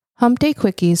Hump Day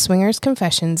Quickies Swingers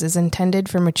Confessions is intended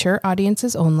for mature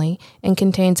audiences only and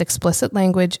contains explicit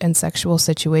language and sexual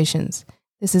situations.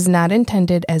 This is not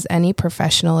intended as any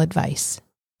professional advice.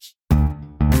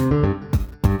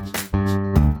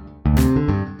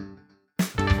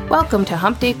 Welcome to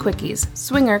Hump Day Quickies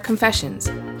Swinger Confessions.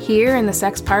 Here in the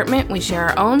Sexpartment, we share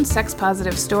our own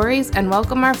sex-positive stories and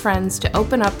welcome our friends to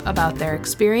open up about their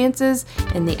experiences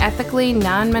in the ethically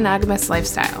non-monogamous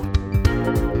lifestyle.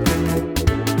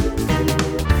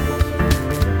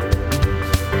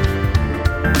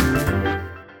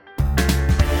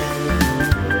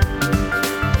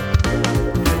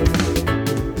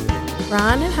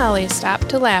 Ron and Holly stop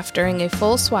to laugh during a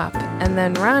full swap, and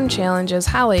then Ron challenges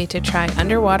Holly to try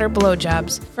underwater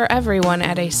blowjobs for everyone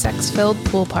at a sex-filled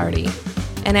pool party.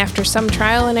 And after some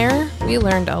trial and error, we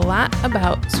learned a lot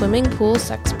about swimming pool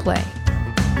sex play.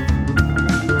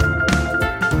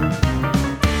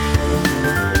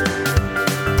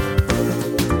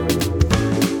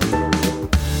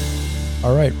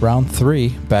 All right, round 3,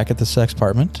 back at the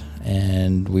Sexpartment,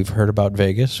 and we've heard about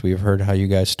Vegas. We've heard how you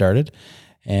guys started.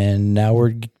 And now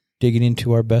we're digging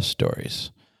into our best stories.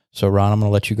 So, Ron, I'm going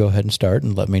to let you go ahead and start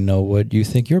and let me know what you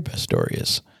think your best story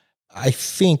is. I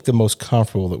think the most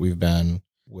comfortable that we've been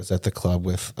was at the club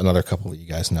with another couple that you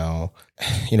guys know.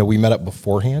 You know, we met up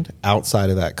beforehand outside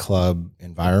of that club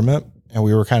environment, and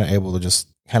we were kind of able to just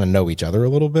kind of know each other a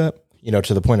little bit. You know,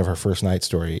 to the point of our first night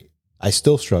story, I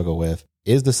still struggle with,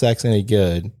 is the sex any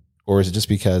good, or is it just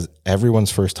because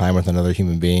everyone's first time with another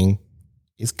human being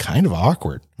is kind of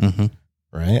awkward? Mm-hmm.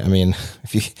 Right? I mean,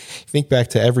 if you think back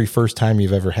to every first time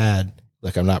you've ever had,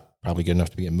 like, I'm not probably good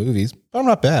enough to be in movies, but I'm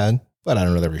not bad. But I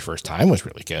don't know that every first time was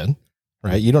really good,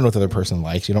 right? You don't know what the other person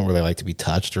likes. You don't really like to be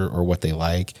touched or what they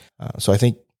like. So I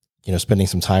think, you know, spending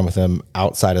some time with them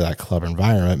outside of that club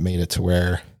environment made it to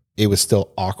where it was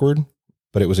still awkward,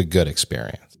 but it was a good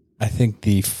experience. I think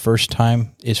the first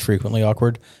time is frequently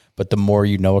awkward, but the more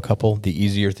you know a couple, the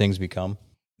easier things become.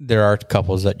 There are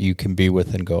couples that you can be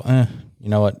with and go, you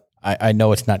know what? I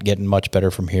know it's not getting much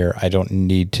better from here. I don't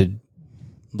need to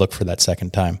look for that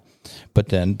second time. But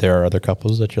then there are other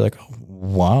couples that you're like, oh,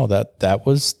 wow, that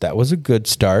was a good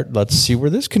start. Let's see where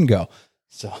this can go.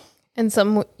 So, And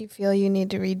some you feel you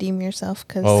need to redeem yourself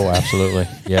because. Oh, absolutely.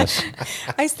 Yes.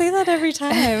 I say that every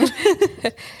time.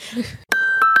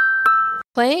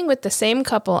 Playing with the same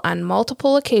couple on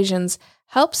multiple occasions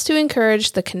helps to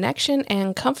encourage the connection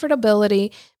and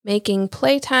comfortability, making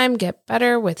playtime get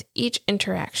better with each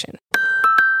interaction.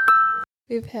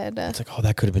 We've had it's like, oh,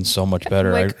 that could have been so much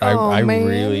better. Like, I man.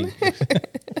 really.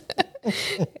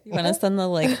 You want to send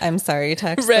the I'm sorry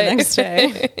text the next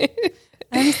day.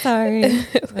 I'm sorry.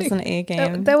 It was an A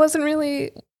game. That wasn't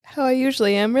really how I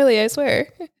usually am, really, I swear.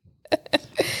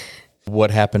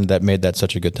 What happened that made that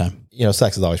such a good time? You know,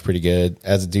 sex is always pretty good.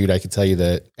 As a dude, I could tell you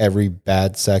that every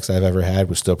bad sex I've ever had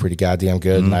was still pretty goddamn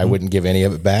good, and I wouldn't give any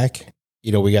of it back.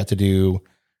 You know, we got to do,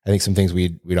 I think, some things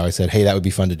we'd always said, hey, that would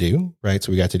be fun to do, right?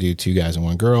 So we got to do 2 guys and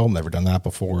 1 girl. Never done that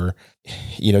before.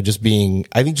 You know, just being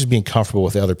comfortable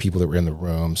with the other people that were in the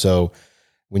room. So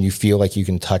when you feel like you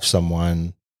can touch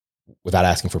someone without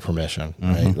asking for permission,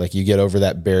 right? Like, you get over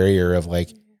that barrier of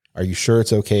like, are you sure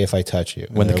it's okay if I touch you?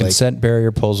 And when the consent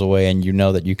barrier pulls away and you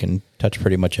know that you can touch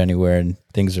pretty much anywhere and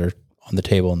things are on the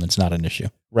table and it's not an issue.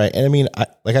 Right. And I mean,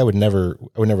 I would never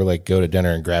like go to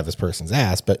dinner and grab this person's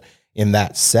ass, but in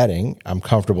that setting, I'm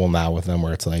comfortable now with them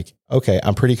where it's like, okay,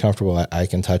 I'm pretty comfortable. I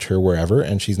can touch her wherever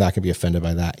and she's not going to be offended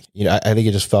by that. You know, I think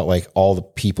it just felt like all the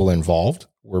people involved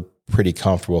were pretty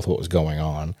comfortable with what was going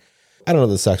on. I don't know,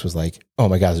 the sex was like, oh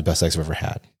my God, it's the best sex I've ever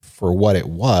had. For what it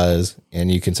was,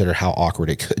 and you consider how awkward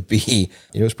it could be,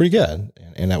 it was pretty good.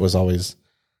 And that was always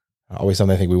something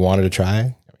I think we wanted to try. I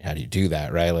mean, how do you do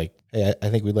that, right? Like, hey,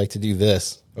 I think we'd like to do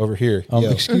this over here.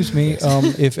 Excuse me,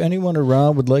 if anyone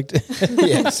around would like to.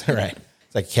 Yes, right.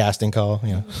 It's like a casting call,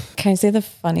 you know. Can I say the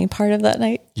funny part of that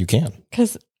night? You can.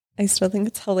 Because I still think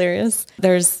it's hilarious.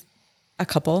 There's a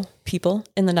couple people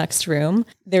in the next room.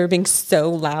 They were being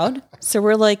so loud. So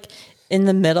we're like in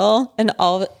the middle and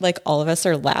all of us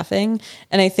are laughing.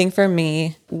 And I think for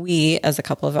me, we as a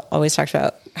couple have always talked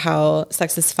about how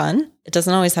sex is fun. It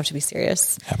doesn't always have to be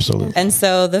serious. Absolutely. And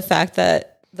so the fact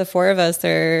that the 4 of us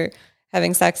are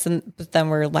having sex but then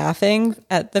we're laughing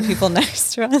at the people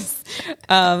next to us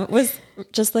was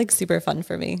just like super fun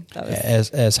for me. That was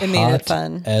as it made it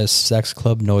fun as sex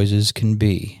club noises can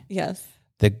be. Yes.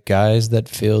 The guys that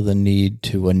feel the need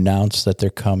to announce that they're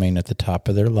coming at the top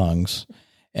of their lungs,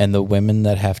 and the women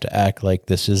that have to act like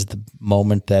this is the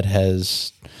moment that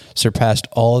has surpassed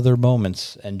all other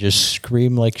moments and just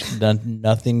scream like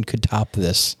nothing could top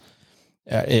this.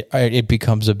 It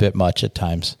becomes a bit much at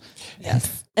times.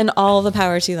 Yes. And all the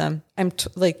power to them. I'm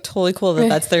totally cool that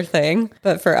that's their thing.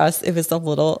 But for us, it was a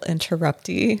little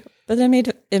interrupty. But it made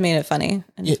it funny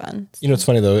and fun. You know, it's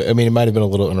funny though. I mean, it might have been a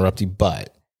little interrupty,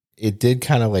 but it did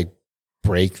kind of like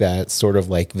break that sort of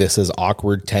like, this is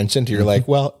awkward tension to you're like,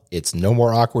 well, it's no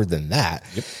more awkward than that.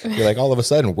 Yep. You're like, all of a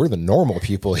sudden we're the normal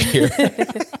people here.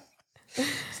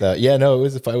 So yeah, no,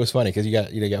 it was funny because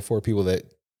you got 4 people that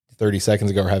 30 seconds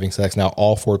ago were having sex. Now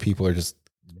all 4 people are just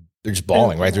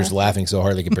bawling, right? They're just laughing so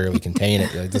hard they can barely contain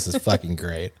it. You're like, this is fucking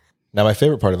great. Now my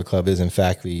favorite part of the club is in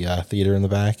fact the theater in the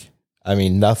back. I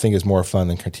mean, nothing is more fun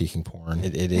than critiquing porn.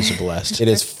 It is a blast. It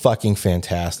is fucking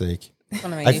fantastic. It's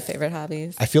one of my new favorite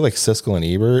hobbies. I feel like Siskel and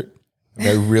Ebert.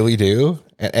 I really do.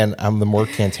 And I'm the more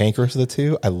cantankerous of the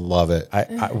two. I love it.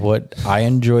 What I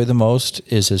enjoy the most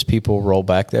is as people roll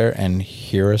back there and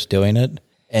hear us doing it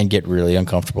and get really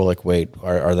uncomfortable. Like, wait,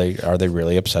 are they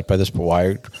really upset by this? But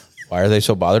why are they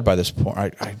so bothered by this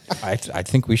porn? I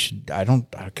think we should. I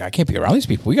can't be around these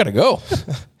people. We got to go.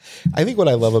 I think what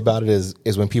I love about it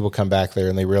is when people come back there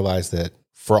and they realize that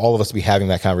for all of us to be having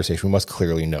that conversation, we must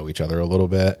clearly know each other a little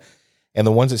bit. And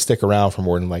the ones that stick around for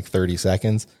more than like 30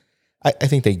 seconds, I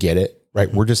think they get it, right?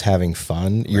 Mm-hmm. We're just having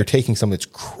fun. Right. You're taking something that's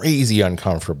crazy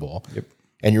uncomfortable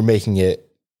and you're making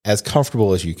it as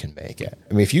comfortable as you can make it.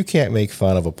 I mean, if you can't make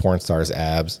fun of a porn star's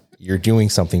abs, you're doing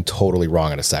something totally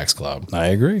wrong at a sex club. I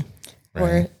agree.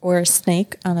 Right? Or a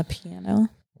snake on a piano.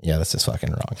 Yeah, that's just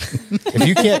fucking wrong.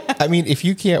 If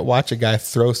you can't watch a guy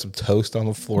throw some toast on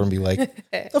the floor and be like,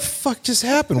 the fuck just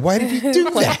happened? Why did he do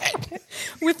that?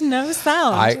 With no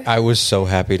sound. I was so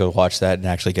happy to watch that and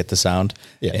actually get the sound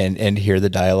and hear the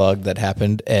dialogue that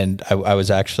happened. And I was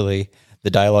actually,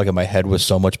 the dialogue in my head was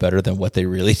so much better than what they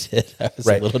really did. I was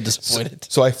a little disappointed.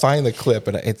 So I find the clip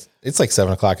and it's like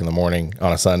 7:00 in the morning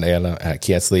on a Sunday and I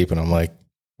can't sleep. And I'm like,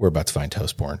 we're about to find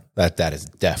toast porn. That is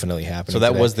definitely happening. So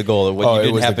that was the goal.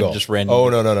 You didn't happen just randomly. Oh,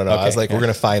 no. Okay, I was like, we're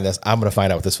going to find this. I'm going to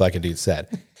find out what this fucking dude said.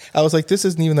 I was like, this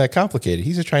isn't even that complicated.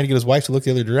 He's just trying to get his wife to look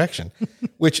the other direction,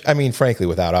 which, I mean, frankly,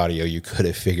 without audio, you could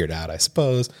have figured out, I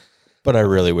suppose. But I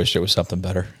really wish it was something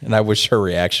better. And I wish her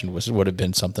reaction would have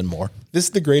been something more. This is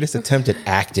the greatest attempt at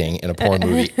acting in a porn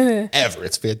movie ever.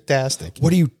 It's fantastic.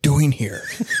 What are you doing here?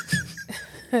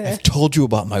 I've told you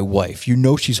about my wife. You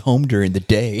know she's home during the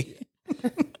day.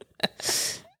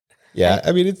 Yeah,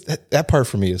 I mean, that part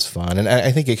for me is fun. And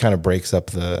I think it kind of breaks up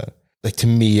to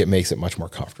me, it makes it much more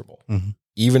comfortable. Mm-hmm.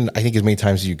 Even, I think as many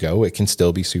times as you go, it can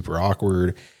still be super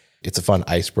awkward. It's a fun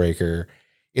icebreaker.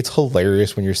 It's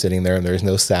hilarious when you're sitting there and there's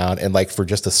no sound. And like for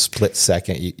just a split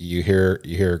second, you hear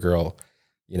a girl,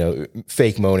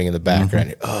 fake moaning in the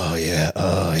background. Mm-hmm.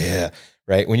 Oh yeah.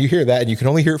 Right. When you hear that and you can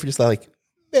only hear it for just like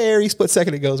very split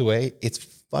second, it goes away. It's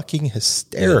fucking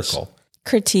hysterical. Yes.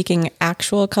 Critiquing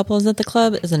actual couples at the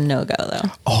club is a no-go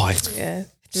though. Oh, I strongly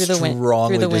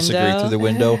disagree through the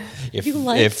window.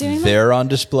 If they're on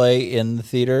display in the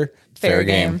theater, fair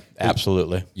game.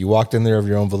 Absolutely. You walked in there of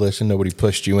your own volition. Nobody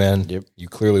pushed you in. Yep. You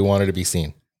clearly wanted to be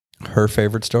seen. Her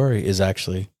favorite story is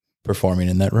actually performing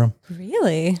in that room.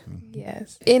 Really?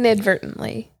 Yes.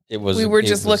 Inadvertently. We were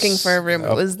just looking for a room.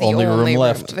 It was the only room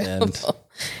left available.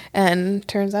 And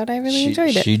turns out I really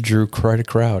enjoyed it. She drew quite a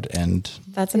crowd, and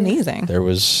that's amazing. There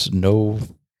was no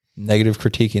negative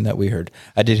critiquing that we heard.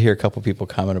 I did hear a couple people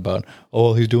comment about,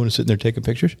 all he's doing is sitting there taking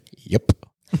pictures. Yep.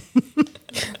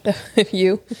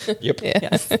 You? Yep.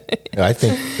 Yes. I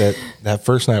think that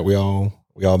first night we all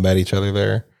met each other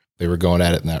there. They were going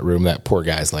at it in that room. That poor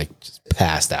guy's like just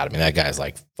passed out. I mean, that guy's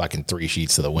like fucking 3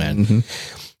 sheets to the wind.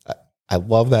 Mm-hmm. I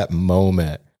love that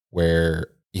moment where,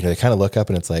 they kind of look up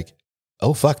and it's like,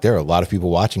 oh, fuck, there are a lot of people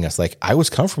watching us. Like, I was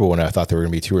comfortable when I thought there were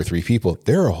going to be 2 or 3 people.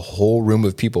 There are a whole room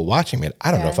of people watching me.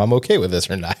 I don't know if I'm okay with this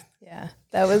or not. Yeah,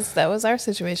 that was our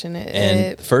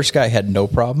situation. First guy had no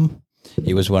problem.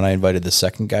 It was when I invited the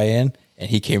second guy in, and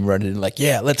he came running in like,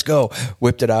 yeah, let's go.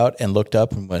 Whipped it out and looked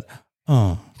up and went,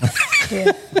 oh.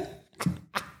 Yeah.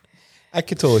 I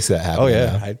could totally see that happening.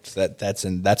 Oh, yeah.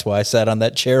 That's why I sat on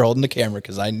that chair holding the camera,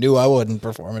 because I knew I wasn't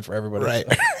performing for everybody. Right.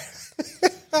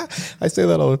 I say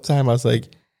that all the time. I was like,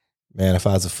 man, if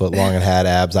I was a foot long and had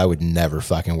abs, I would never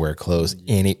fucking wear clothes.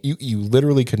 You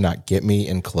literally could not get me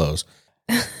in clothes.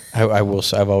 I will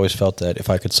say, I've always felt that if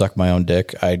I could suck my own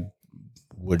dick, I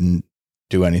wouldn't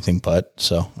do anything but.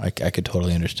 So I could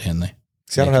totally understand that.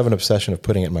 See, I don't have an obsession of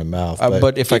putting it in my mouth.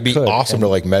 But if it'd be awesome to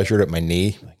like measure it at my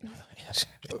knee.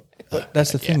 But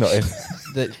that's the thing, though.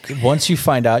 Once you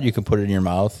find out you can put it in your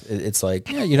mouth, it's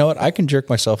like, yeah, you know what? I can jerk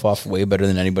myself off way better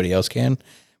than anybody else can.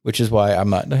 which is why I'm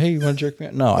not, hey, you want to jerk me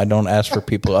off? No, I don't ask for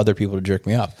other people to jerk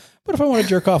me off. But if I want to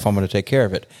jerk off, I'm going to take care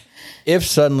of it. If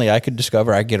suddenly I could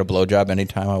discover I get a blowjob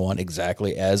anytime I want,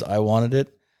 exactly as I wanted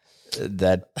it,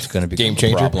 that's going to be Game a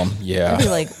changer? problem. Yeah. It'd be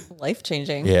like life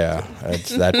changing. Yeah.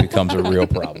 That becomes a real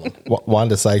problem.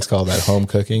 Wanda Sykes called that home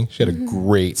cooking. She had a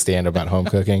great stand about home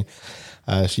cooking.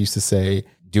 She used to say,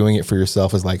 doing it for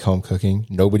yourself is like home cooking.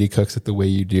 Nobody cooks it the way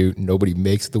you do. Nobody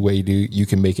makes it the way you do. You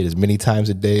can make it as many times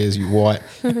a day as you want.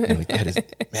 And like,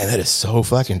 that is so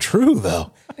fucking true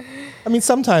though. I mean,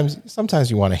 sometimes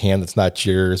you want a hand that's not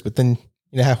yours, but then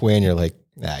halfway in you're like,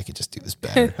 nah, I could just do this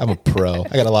better. I'm a pro.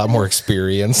 I got a lot more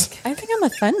experience. I think I'm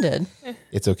offended.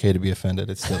 It's okay to be offended.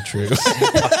 It's still true.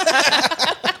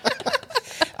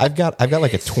 I've got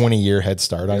like a 20-year head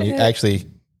start on you. Actually,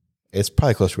 it's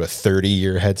probably closer to a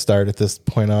 30-year head start at this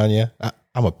point on you.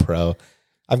 I'm a pro.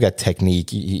 I've got technique.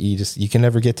 You can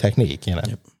never get technique,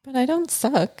 But I don't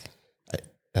suck.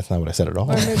 That's not what I said at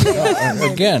all.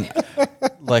 Again,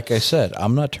 like I said,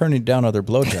 I'm not turning down other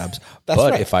blowjobs,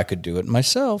 but right. if I could do it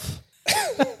myself,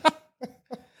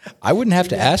 I wouldn't have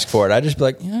to ask for it. I'd just be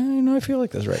like, I feel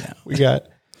like this right now.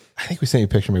 I think we sent you a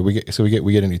picture of me. We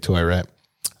get a new toy, right?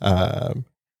 And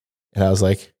I was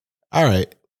like, all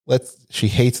right, she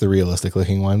hates the realistic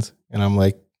looking ones. And I'm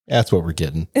like, that's what we're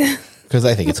getting. Because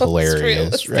I think it's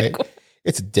hilarious, right?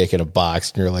 It's a dick in a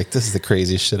box. And you're like, this is the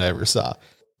craziest shit I ever saw.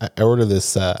 I ordered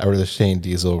this Shane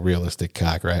Diesel realistic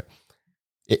cock, right?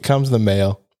 It comes in the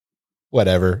mail,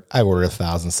 whatever. I ordered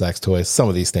 1,000 sex toys. Some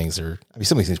of these things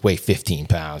weigh 15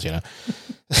 pounds,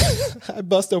 I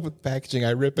bust open the packaging.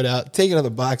 I rip it out, take it out of the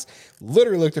box,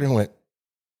 literally looked at it and went,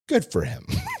 good for him.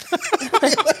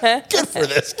 Good for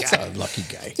this guy. Lucky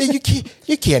guy.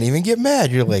 You can't even get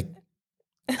mad. You're like,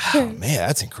 oh man,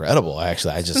 that's incredible.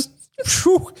 Actually,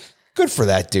 good for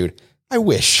that dude. I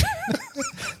wish.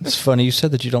 It's funny you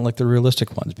said that you don't like the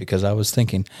realistic ones because I was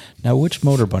thinking, now which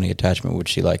Motor Bunny attachment would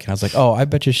she like? And I was like, oh, I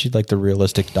bet you she'd like the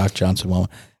realistic Doc Johnson one.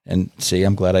 And see,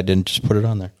 I'm glad I didn't just put it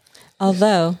on there.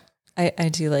 Although I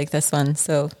do like this one,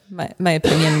 so my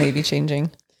opinion may be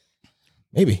changing.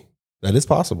 Maybe that is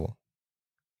possible.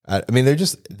 I mean,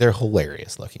 they're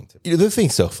hilarious looking. The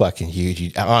thing's so fucking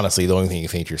huge. Honestly, the only thing you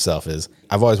think to yourself is,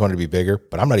 I've always wanted to be bigger,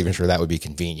 but I'm not even sure that would be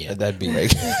convenient. That'd be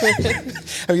like, I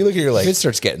mean, you look at your like, if it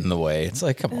starts getting in the way, it's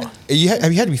like, come on. You had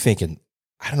to be thinking,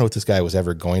 I don't know what this guy was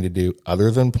ever going to do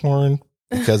other than porn,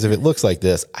 because if it looks like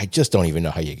this, I just don't even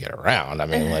know how you get around. I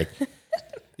mean, like,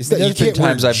 There's been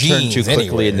times I've turned too quickly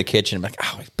anywhere in the kitchen. I'm like,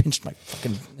 oh, I pinched my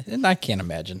fucking, and I can't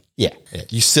imagine. Yeah.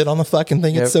 You sit on the fucking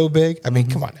thing. Yep. It's so big. I mean,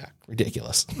 come on now.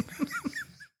 Ridiculous.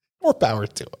 More power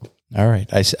to him. All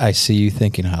right. I see you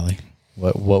thinking, Holly.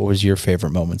 What was your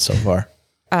favorite moment so far?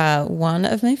 One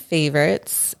of my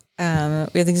favorites. We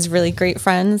have these really great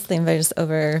friends. They invited us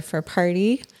over for a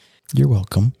party. You're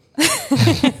welcome.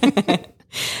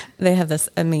 They have this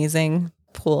amazing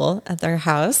pool at their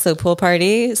house. So pool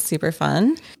party, super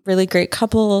fun. Really great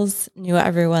couples. Knew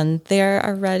everyone there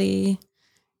already.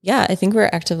 Yeah, I think we're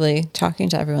actively talking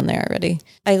to everyone there already.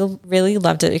 I really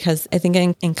loved it because I think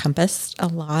it encompassed a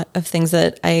lot of things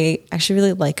that I actually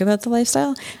really like about the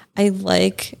lifestyle. I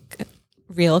like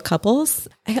real couples.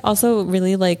 I also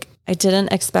really I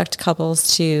didn't expect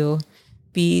couples to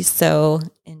be so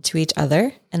into each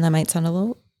other. And that might sound a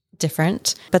little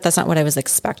different, but that's not what I was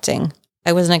expecting.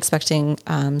 I wasn't expecting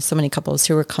so many couples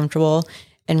who were comfortable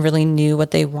and really knew what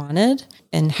they wanted,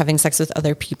 and having sex with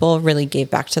other people really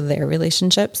gave back to their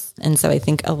relationships. And so I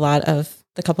think a lot of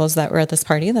the couples that were at this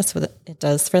party, that's what it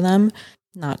does for them.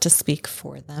 Not to speak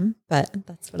for them, but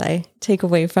that's what I take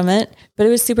away from it. But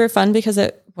it was super fun because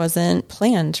it wasn't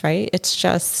planned, right? It's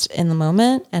just in the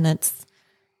moment, and it's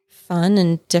fun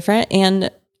and different, and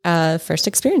first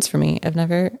experience for me. I've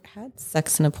never had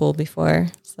sex in a pool before,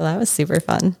 so that was super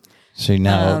fun. See,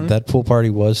 now that pool party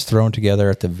was thrown together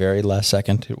at the very last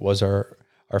second. It was our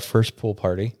first pool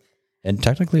party, and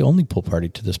technically only pool party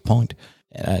to this point.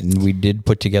 And we did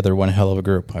put together one hell of a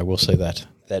group. I will say that.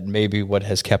 That may be what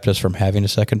has kept us from having a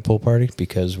second pool party,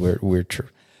 because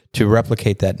to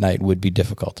replicate that night would be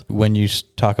difficult. When you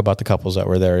talk about the couples that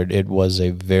were there, it was a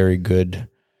very good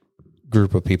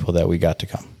group of people that we got to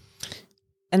come.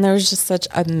 And there was just such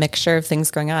a mixture of things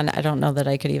going on. I don't know that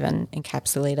I could even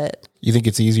encapsulate it. You think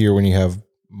it's easier when you have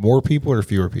more people or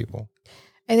fewer people?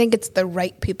 I think it's the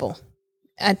right people.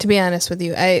 To be honest with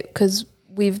you, because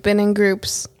we've been in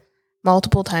groups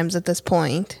multiple times at this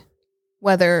point,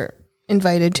 whether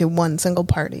invited to one single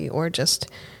party or just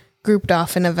grouped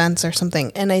off in events or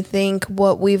something. And I think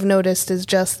what we've noticed is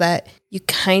just that you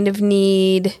kind of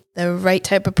need the right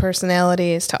type of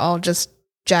personalities to all just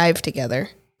jive together.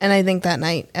 And I think that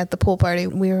night at the pool party,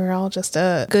 we were all just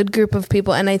a good group of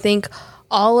people. And I think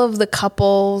all of the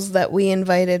couples that we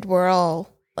invited were all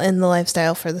in the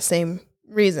lifestyle for the same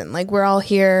reason. Like, we're all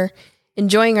here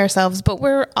enjoying ourselves, but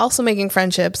we're also making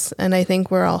friendships. And I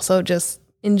think we're also just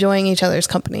enjoying each other's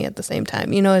company at the same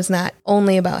time. You know, it's not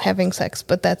only about having sex,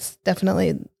 but that's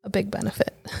definitely a big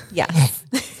benefit. Yes.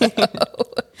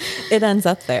 It ends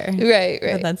up there. Right.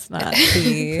 But that's not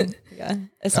the,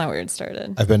 it's not where it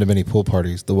started. I've been to many pool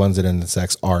parties. The ones that end in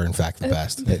sex are, in fact, the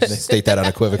best. They state that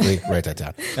unequivocally. Write that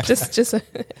down. Just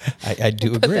I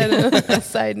do agree. a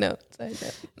side note.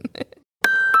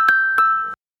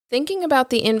 Thinking about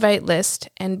the invite list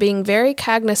and being very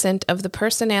cognizant of the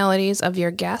personalities of your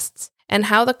guests and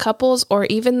how the couples or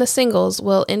even the singles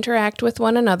will interact with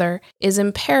one another is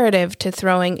imperative to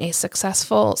throwing a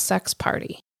successful sex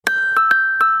party.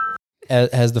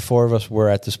 As the four of us were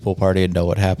at this pool party and know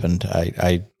what happened,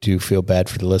 I do feel bad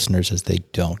for the listeners as they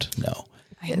don't know.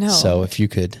 I know. So if you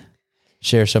could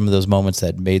share some of those moments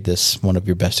that made this one of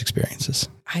your best experiences.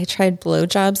 I tried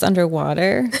blowjobs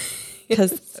underwater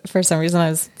because for some reason I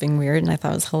was being weird and I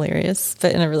thought it was hilarious,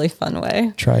 but in a really fun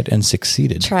way. Tried and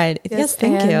succeeded. Yes,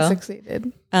 thank you.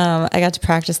 Succeeded. I got to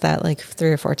practice that like 3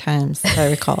 or 4 times, if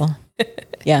I recall.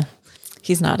 Yeah.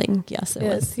 He's nodding. Yes, it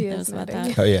was. He It is was about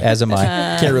nodding. that. Oh, yeah. As am I.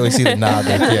 Can't really see the nod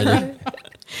there.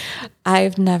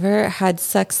 I've never had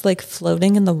sex like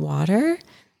floating in the water.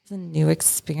 It's a new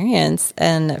experience.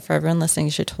 And for everyone listening,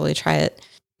 you should totally try it.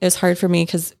 It was hard for me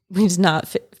because we did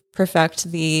not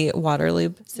perfect the water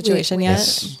lube situation yet.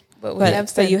 Yes. But we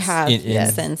have But you since. have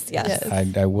Yes. since,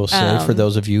 yes. I will say, for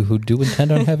those of you who do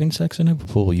intend on having sex in a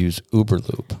pool, use Uber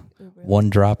Lube. One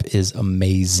drop is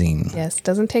amazing. Yes,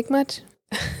 doesn't take much.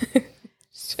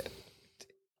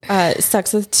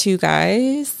 Sex with 2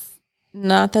 guys.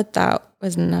 Not that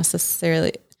was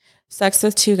necessarily sex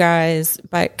with 2 guys,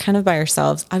 but kind of by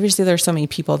yourselves. Obviously, there's so many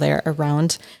people there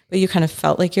around, but you kind of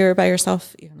felt like you were by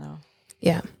yourself, even though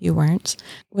you weren't.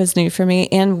 Was new for me,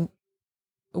 and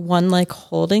one like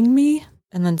holding me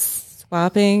and then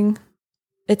swapping.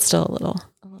 It's still a little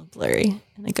blurry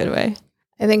in a good way.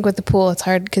 I think with the pool, it's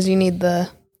hard because you need the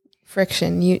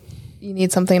friction. You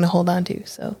need something to hold on to.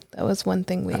 So that was one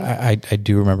thing we. I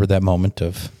do remember that moment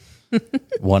of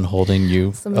one holding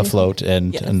you afloat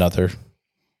and another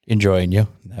enjoying you.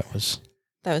 That was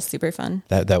super fun.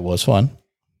 That was fun.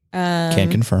 Can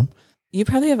confirm. You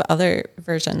probably have other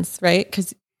versions, right?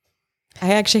 Because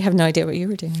I actually have no idea what you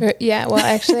were doing. Well,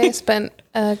 actually, I spent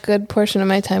a good portion of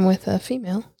my time with a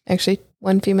female. Actually,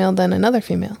 one female, then another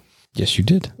female. Yes, you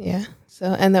did. Yeah.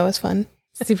 So, and that was fun.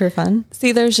 Super fun.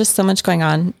 See, there's just so much going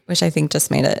on, which I think just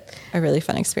made it a really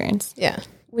fun experience. Yeah.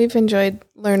 We've enjoyed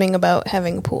learning about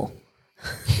having a pool.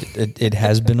 It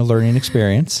has been a learning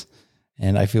experience,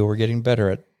 and I feel we're getting better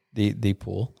at the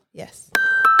pool. Yes.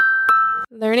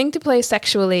 Learning to play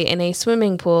sexually in a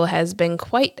swimming pool has been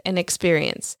quite an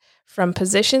experience, from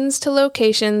positions to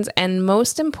locations and,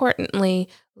 most importantly,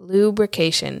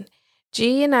 lubrication.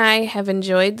 G and I have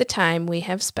enjoyed the time we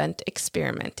have spent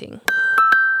experimenting.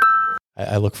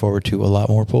 I look forward to a lot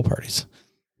more pool parties.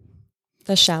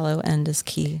 The shallow end is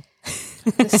key.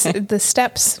 The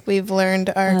steps we've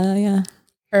learned are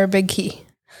a big key.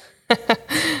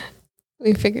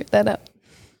 We figured that out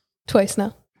twice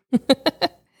now.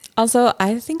 Also,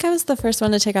 I think I was the first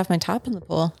one to take off my top in the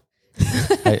pool.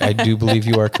 I do believe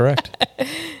you are correct.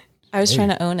 I was trying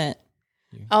to own it.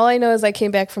 All I know is I came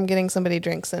back from getting somebody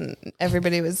drinks and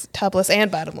everybody was topless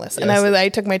and bottomless. Yes. And I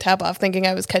took my top off thinking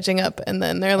I was catching up. And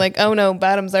then they're like, oh no,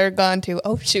 bottoms are gone too.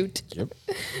 Oh shoot. Yep.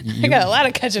 I got a lot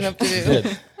of catching up to do.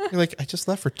 You're like, I just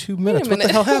left for 2 minutes. What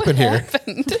the hell happened here?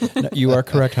 No, you are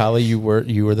correct, Holly. You were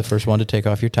the first one to take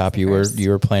off your top. You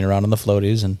were playing around on the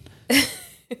floaties, and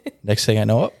next thing I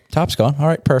know, top's gone. All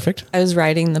right, perfect. I was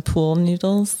riding the pool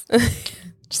noodles.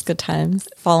 Just good times.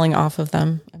 Falling off of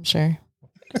them, I'm sure.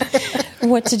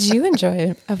 What did you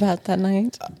enjoy about that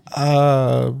night?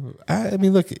 I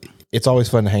mean, look, it's always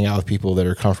fun to hang out with people that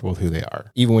are comfortable with who they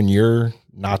are. Even when you're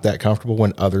not that comfortable,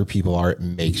 when other people are, it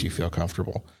makes you feel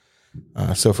comfortable.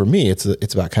 So for me, it's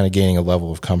about kind of gaining a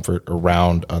level of comfort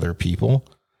around other people.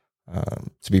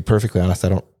 To be perfectly honest, I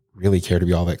don't really care to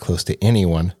be all that close to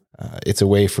anyone. It's a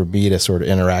way for me to sort of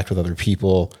interact with other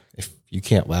people. If you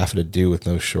can't laugh at a dude with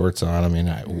no shorts on, I mean,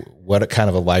 what kind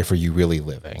of a life are you really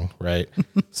living, right?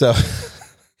 So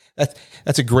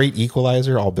that's a great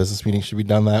equalizer. All business meetings should be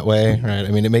done that way, right? I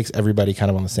mean, it makes everybody kind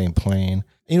of on the same plane.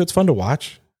 It's fun to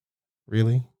watch,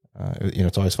 really.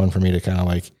 It's always fun for me to kind of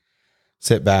like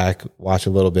sit back, watch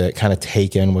a little bit, kind of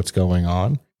take in what's going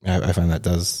on. I find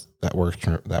that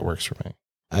works for me.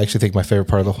 I actually think my favorite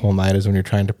part of the whole night is when you're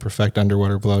trying to perfect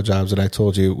underwater blowjobs. And I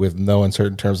told you with no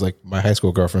uncertain terms, like my high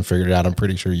school girlfriend figured it out. I'm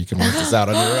pretty sure you can work this out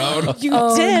on your own. You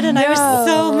did, and I was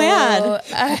so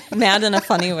mad. Mad in a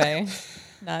funny way.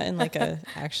 Not in like a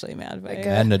actually mad way.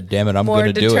 And damn it, I'm More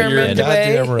going to do it. determined You're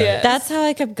way. goddamn right. Yes. That's how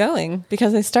I kept going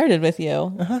because I started with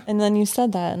you. And then you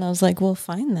said that, and I was like, well,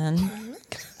 fine then.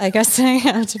 I guess I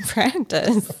have to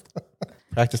practice.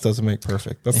 Practice doesn't make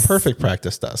perfect, but perfect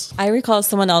practice does. I recall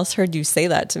someone else heard you say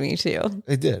that to me too.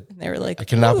 They did. They were like, I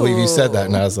cannot believe you said that.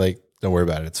 And I was like, don't worry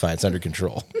about it. It's fine. It's under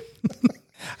control.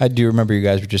 I do remember you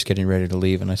guys were just getting ready to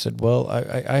leave, and I said, well,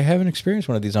 I haven't experienced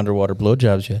one of these underwater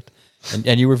blowjobs yet.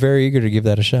 And you were very eager to give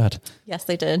that a shot. yes,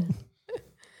 I did.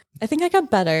 I think I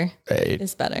got better.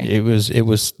 It's better. It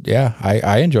was, yeah,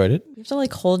 I enjoyed it. You have to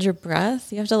like hold your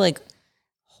breath. You have to like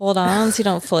hold on so you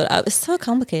don't float out. It's so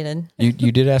complicated.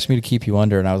 You did ask me to keep you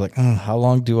under, and I was like, how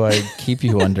long do I keep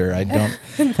you under? I don't.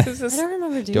 I don't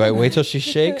remember doing Do I wait that. till she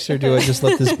shakes, or do I just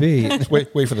let this be?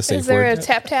 Wait for the safe Is there word. a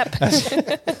tap tap?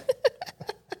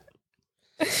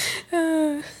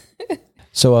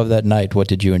 So of that night, what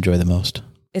did you enjoy the most?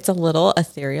 It's a little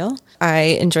ethereal.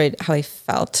 I enjoyed how I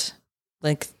felt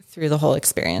like through the whole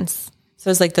experience. So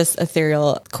it was like this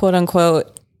ethereal, quote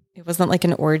unquote, it wasn't like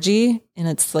an orgy in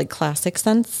its like classic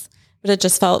sense, but it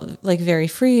just felt like very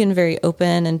free and very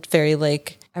open and very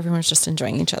like everyone's just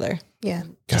enjoying each other. Yeah.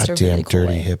 Just a Goddamn really cool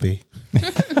dirty way. hippie.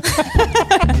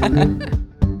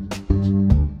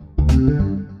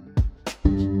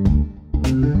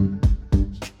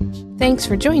 Thanks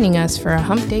for joining us for a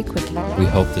Hump Day Quickie. We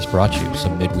hope this brought you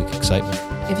some midweek excitement.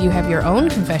 If you have your own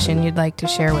confession you'd like to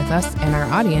share with us and our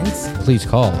audience, Please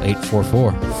call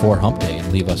 844-4HUMP-DAY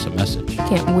and leave us a message.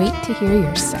 can't wait to hear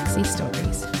your sexy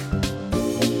stories.